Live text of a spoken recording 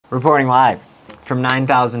Reporting live from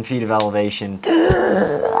 9,000 feet of elevation.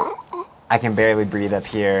 I can barely breathe up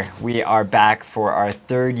here. We are back for our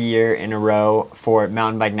third year in a row for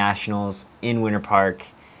Mountain Bike Nationals in Winter Park.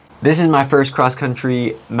 This is my first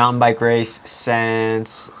cross-country mountain bike race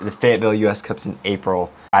since the Fayetteville US Cups in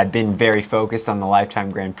April. I've been very focused on the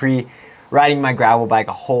Lifetime Grand Prix, riding my gravel bike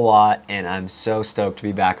a whole lot, and I'm so stoked to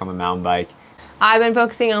be back on my mountain bike. I've been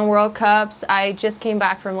focusing on World Cups. I just came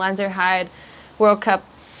back from Lenzerheide World Cup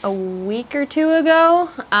a week or two ago,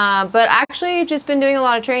 but actually just been doing a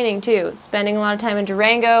lot of training too, spending a lot of time in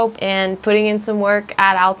Durango and putting in some work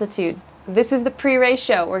at altitude. This is the pre-race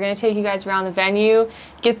show. We're going to take you guys around the venue,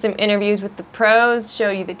 get some interviews with the pros, show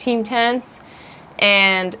you the team tents,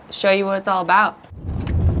 and show you what it's all about.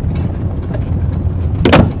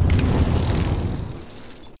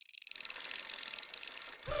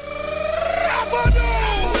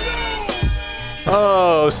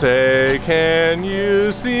 Oh, say, can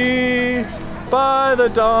you see by the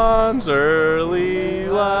dawn's early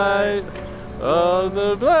light of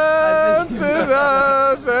the blessed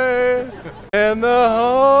day in the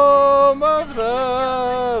home of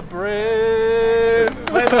the brave?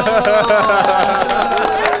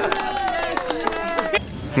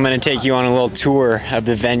 I'm going to take you on a little tour of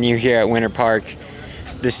the venue here at Winter Park.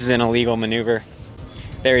 This is an illegal maneuver.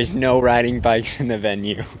 There is no riding bikes in the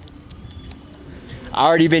venue.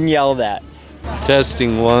 Already been yelled at.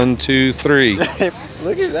 Testing 1, 2, 3. Look at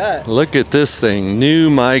that. Look at this thing. New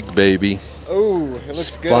mic, baby. Oh, it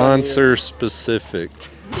looks good. Sponsor specific.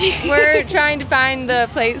 We're trying to find the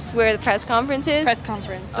place where the press conference is. Press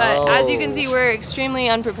conference. But as you can see, we're extremely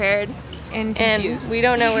unprepared. And confused. And we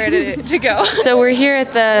don't know where to go. So we're here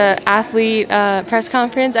at the athlete press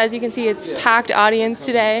conference. As you can see, it's packed audience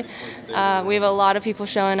today. We have a lot of people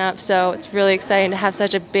showing up, so it's really exciting to have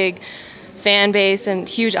such a big fan base and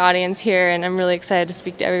huge audience here, and I'm really excited to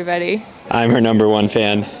speak to everybody. I'm her #1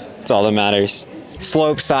 fan. That's all that matters.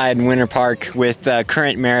 Slopeside Winter Park with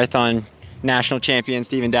current marathon national champion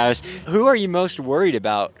Stephan Davoust. Who are you most worried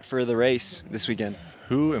about for the race this weekend?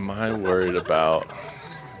 Who am I worried about?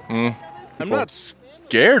 I'm not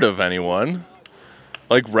scared of anyone.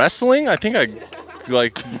 Like wrestling, I think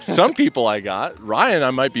like some people I got. Ryan, I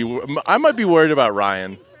might be worried about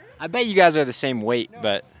Ryan. I bet you guys are the same weight,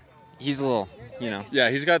 but he's a little, you know. Yeah,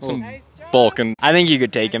 he's got some bulk, and I think you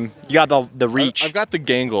could take him. You got the reach. I've got the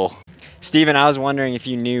gangle. Stephen, I was wondering if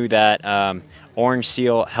you knew that orange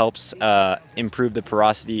seal helps improve the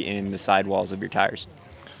porosity in the sidewalls of your tires.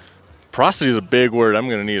 Porosity is a big word. I'm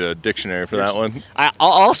going to need a dictionary for that one.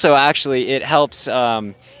 Also, actually, it helps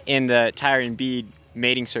in the tire and bead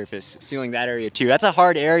mating surface, sealing that area too. That's a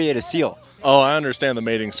hard area to seal. Oh, I understand the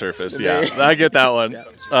mating surface. Yeah, I get that one.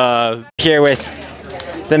 Here with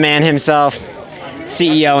the man himself,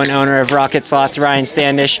 CEO and owner of Rocket Slots, Ryan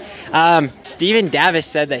Standish. Stephan Davoust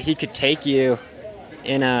said that he could take you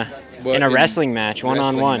in a wrestling match,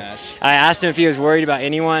 one-on-one. I asked him if he was worried about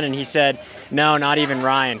anyone, and he said, no, not even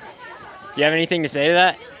Ryan. You have anything to say to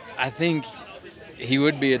that? I think he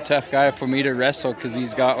would be a tough guy for me to wrestle because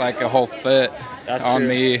he's got like a whole foot on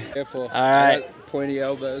me. All right. Pointy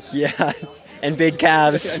elbows. Yeah, and big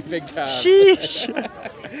calves. And big calves. Sheesh.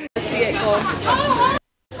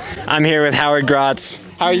 I'm here with Howard Grotts.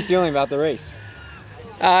 How are you feeling about the race?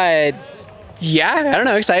 Yeah, I don't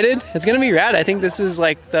know, excited. It's gonna be rad. I think this is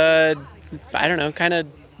like the, I don't know, kind of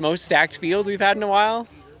most stacked field we've had in a while.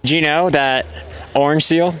 Do you know that orange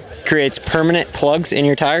seal creates permanent plugs in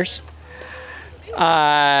your tires?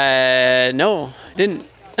 No, didn't.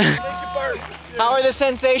 How are the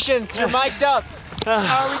sensations? You're mic'd up.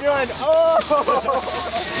 How are we doing? Oh!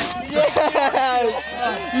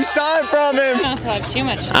 Yeah! You saw it from him! Not too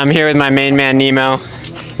much. I'm here with my main man, Nemo.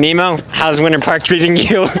 Nemo, how's Winter Park treating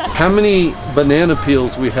you? How many banana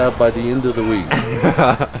peels we have by the end of the week?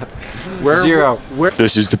 Zero.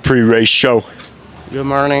 This is the pre-race show. Good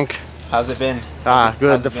morning. How's it been?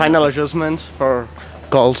 Good. The final adjustments for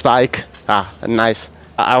Gold's bike. Nice.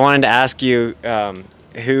 I wanted to ask you,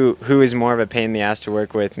 who is more of a pain in the ass to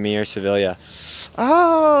work with, me or Sevilla?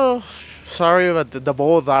 Oh, sorry, but the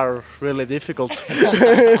both are really difficult.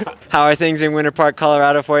 How are things in Winter Park,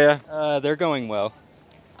 Colorado for you? They're going well.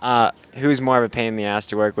 Who's more of a pain in the ass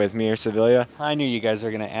to work with, me or Sevilla? I knew you guys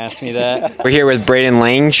were going to ask me that. We're here with Bradyn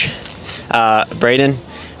Lange. Brayden,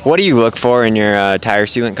 what do you look for in your tire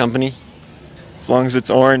sealant company? As long as it's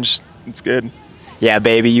orange, it's good. Yeah,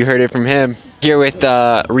 baby, you heard it from him. Here with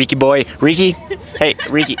Riqueee boy. Riqueee? Hey,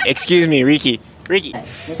 Riqueee. Excuse me, Riqueee.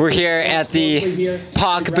 Riqueee. We're here at the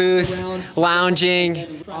POC booth,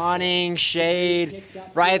 lounging, awning, shade,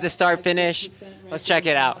 right at the start finish. Let's check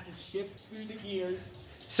it out.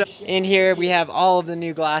 So in here we have all of the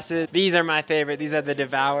new glasses. These are my favorite. These are the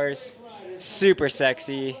Devours. Super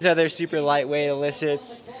sexy. These are their super lightweight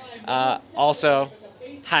illicits. Also,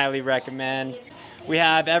 highly recommend. We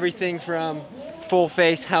have everything from full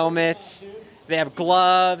face helmets. They have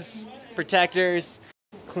gloves, protectors,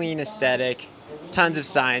 clean aesthetic, tons of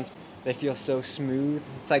signs. They feel so smooth.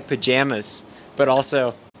 It's like pajamas, but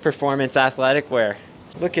also performance athletic wear.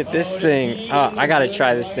 Look at this thing. Oh, I gotta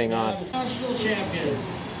try this thing on.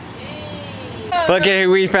 Look at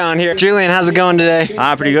who we found here. Julian, how's it going today?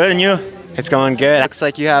 Pretty good, and you? It's going good. Looks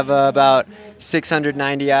like you have about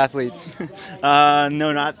 690 athletes. No,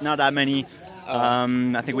 not that many.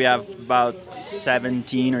 I think we have about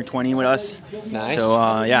 17 or 20 with us. Nice.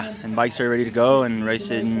 So yeah, and bikes are ready to go and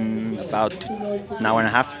race in about an hour and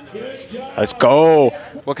a half. Let's go.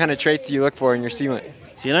 What kind of traits do you look for in your sealant?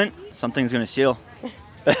 Sealant? Something's gonna seal.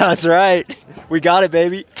 That's right. We got it,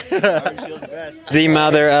 baby. The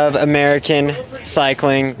mother of American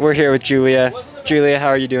cycling. We're here with Julia. Julia, how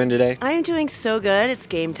are you doing today? I am doing so good. It's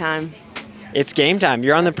game time. It's game time.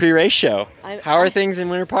 You're on the pre-race show. How are things in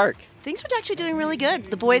Winter Park? Things were actually doing really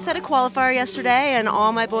good. The boys had a qualifier yesterday, and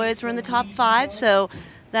all my boys were in the top 5, so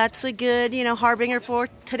that's a good, harbinger for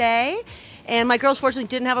today. And my girls fortunately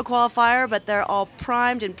didn't have a qualifier, but they're all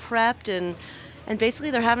primed and prepped, and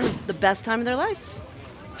basically they're having the best time of their life.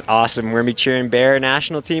 It's awesome. We're going to be cheering Bear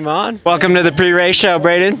national team on. Welcome to the pre-race show,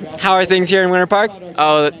 Brayden. How are things here in Winter Park?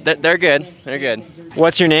 Oh, they're good. They're good.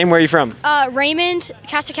 What's your name? Where are you from? Raymond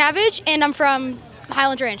Casacavage, and I'm from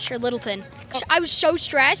Highland Ranch, or Littleton. I was so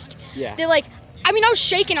stressed. Yeah. That I was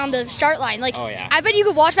shaking on the start line. Oh, yeah. I bet you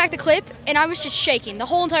could watch back the clip, and I was just shaking the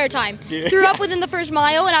whole entire time. Threw up within the first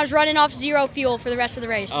mile, and I was running off 0 fuel for the rest of the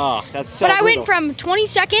race. Oh, that's so But I brutal. went from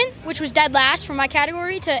 22nd, which was dead last from my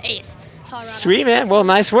category, to 8th. Colorado. Sweet, man. Well,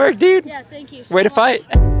 nice work, dude. Yeah, thank you. Way to fight.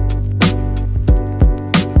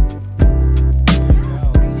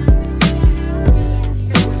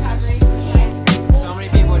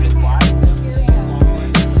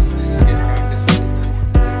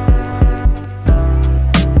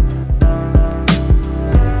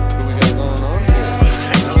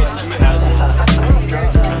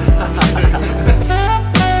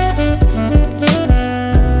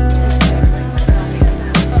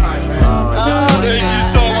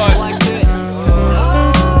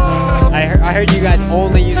 I heard you guys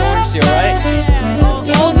only use orange seal, right?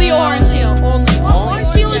 Only orange seal. Orange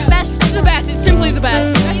seal is best. It's the best. It's simply the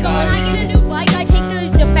best. So when I get a new bike, I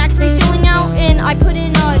take the factory sealing out and I put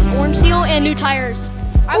in orange seal and new tires.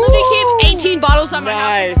 I literally keep 18 bottles on my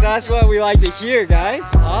house. Nice. That's what we like to hear, guys.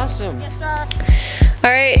 Awesome. Yes, sir.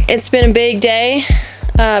 All right, it's been a big day,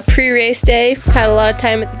 pre-race day. We've had a lot of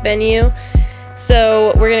time at the venue.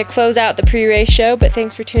 So we're gonna close out the pre-race show, but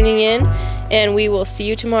thanks for tuning in, and we will see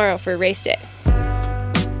you tomorrow for race day.